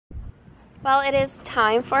Well, it is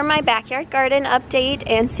time for my backyard garden update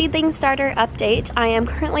and seedling starter update. I am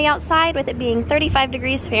currently outside with it being 35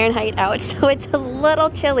 degrees Fahrenheit out, so it's a little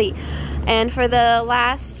chilly. And for the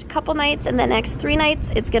last couple nights and the next 3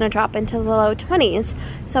 nights, it's gonna drop into the low 20s.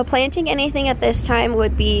 So planting anything at this time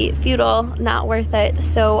would be futile, not worth it.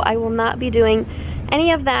 So I will not be doing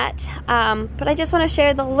any of that. But I just wanna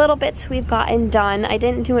share the little bits we've gotten done. I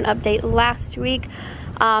didn't do an update last week.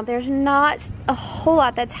 There's not a whole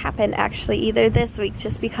lot that's happened actually either this week,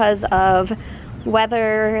 just because of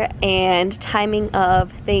weather and timing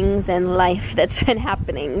of things in life that's been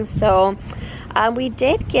happening. So we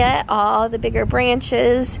did get all the bigger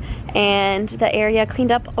branches and the area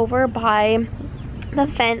cleaned up over by the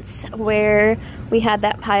fence where we had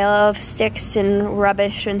that pile of sticks and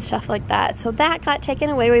rubbish and stuff like that. So that got taken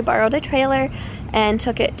away. We borrowed a trailer and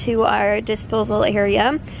took it to our disposal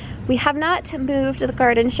area. We have not moved the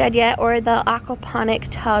garden shed yet or the aquaponic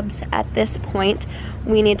tubs at this point.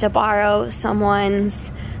 We need to borrow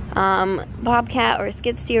someone's bobcat or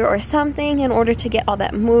skid steer or something in order to get all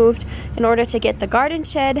that moved. In order to get the garden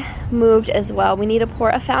shed moved as well, we need to pour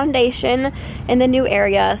a foundation in the new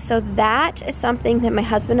area. So that is something that my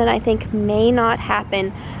husband and I think may not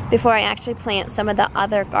happen before I actually plant some of the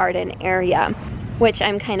other garden area, which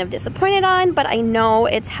I'm kind of disappointed on, but I know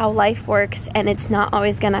it's how life works and it's not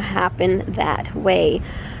always gonna happen that way.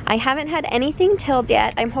 I haven't had anything tilled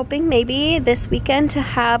yet. I'm hoping maybe this weekend to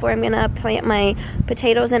have where I'm gonna plant my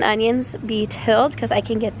potatoes and onions be tilled, because I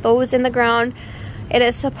can get those in the ground. It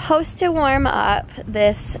is supposed to warm up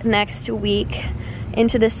this next week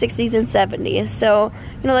into the 60s and 70s. So,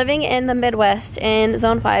 you know, living in the Midwest in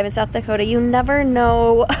Zone 5 in South Dakota, you never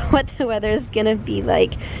know what the weather is gonna be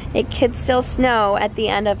like. It could still snow at the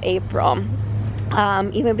end of April,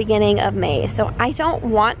 even beginning of May. So I don't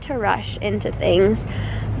want to rush into things,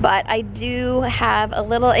 but I do have a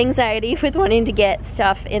little anxiety with wanting to get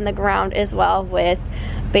stuff in the ground as well, with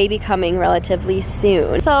baby coming relatively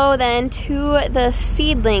soon. So then to the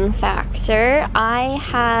seedling factor, I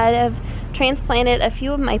have transplanted a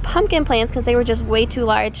few of my pumpkin plants because they were just way too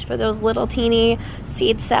large for those little teeny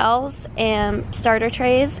seed cells and starter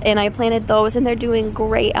trays, and I planted those and they're doing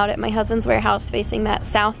great out at my husband's warehouse facing that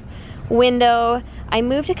south window. I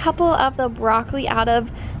moved a couple of the broccoli out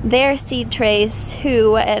of their seed trays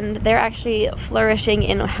too, and they're actually flourishing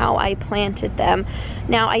in how I planted them.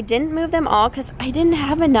 Now I didn't move them all because I didn't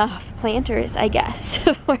have enough planters, I guess,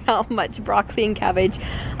 for how much broccoli and cabbage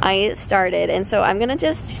I started. And so I'm gonna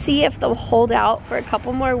just see if they'll hold out for a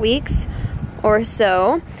couple more weeks or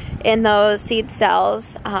so in those seed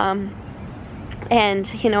cells. And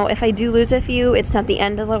you know, if I do lose a few, it's not the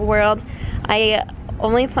end of the world. I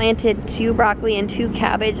only planted 2 broccoli and 2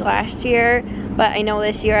 cabbage last year, but I know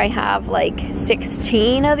this year I have like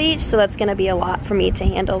 16 of each, so that's gonna be a lot for me to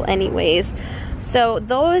handle anyways. So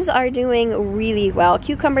those are doing really well.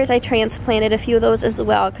 Cucumbers, I transplanted a few of those as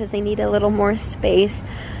well because they need a little more space.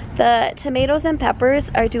 The tomatoes and peppers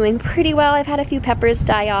are doing pretty well. I've had a few peppers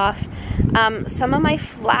die off. Some of my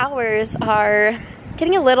flowers are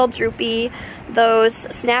getting a little droopy. Those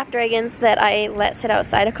snapdragons that I let sit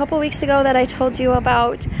outside a couple weeks ago that I told you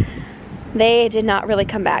about, they did not really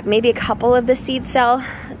come back. Maybe a couple of the seed cell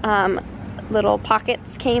little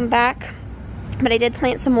pockets came back, but I did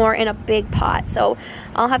plant some more in a big pot, so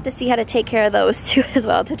I'll have to see how to take care of those too as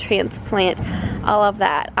well, to transplant all of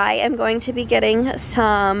that. I am going to be getting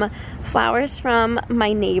some flowers from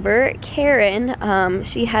my neighbor Karen.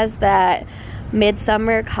 She has that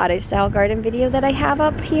Midsummer Cottage Garden video that I have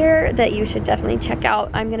up here that you should definitely check out.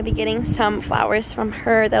 I'm going to be getting some flowers from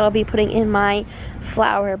her that I'll be putting in my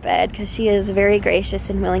flower bed because she is very gracious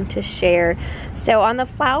and willing to share. So on the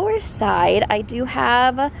flower side, I do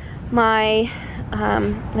have my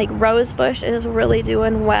like rose bush is really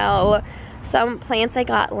doing well. Some plants I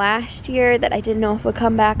got last year that I didn't know if would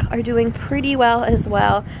come back are doing pretty well as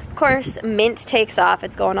well. Of course, mint takes off.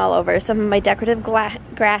 It's going all over. Some of my decorative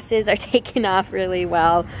grasses are taking off really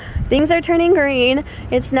well. Things are turning green.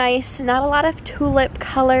 It's nice. Not a lot of tulip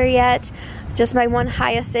color yet. Just my one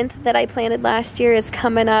hyacinth that I planted last year is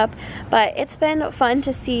coming up. But it's been fun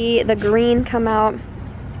to see the green come out.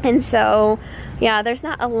 And so, yeah, there's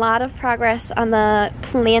not a lot of progress on the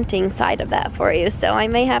planting side of that for you. So I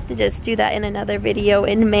may have to just do that in another video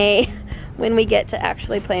in May when we get to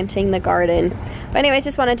actually planting the garden. But anyways,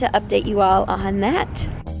 just wanted to update you all on that.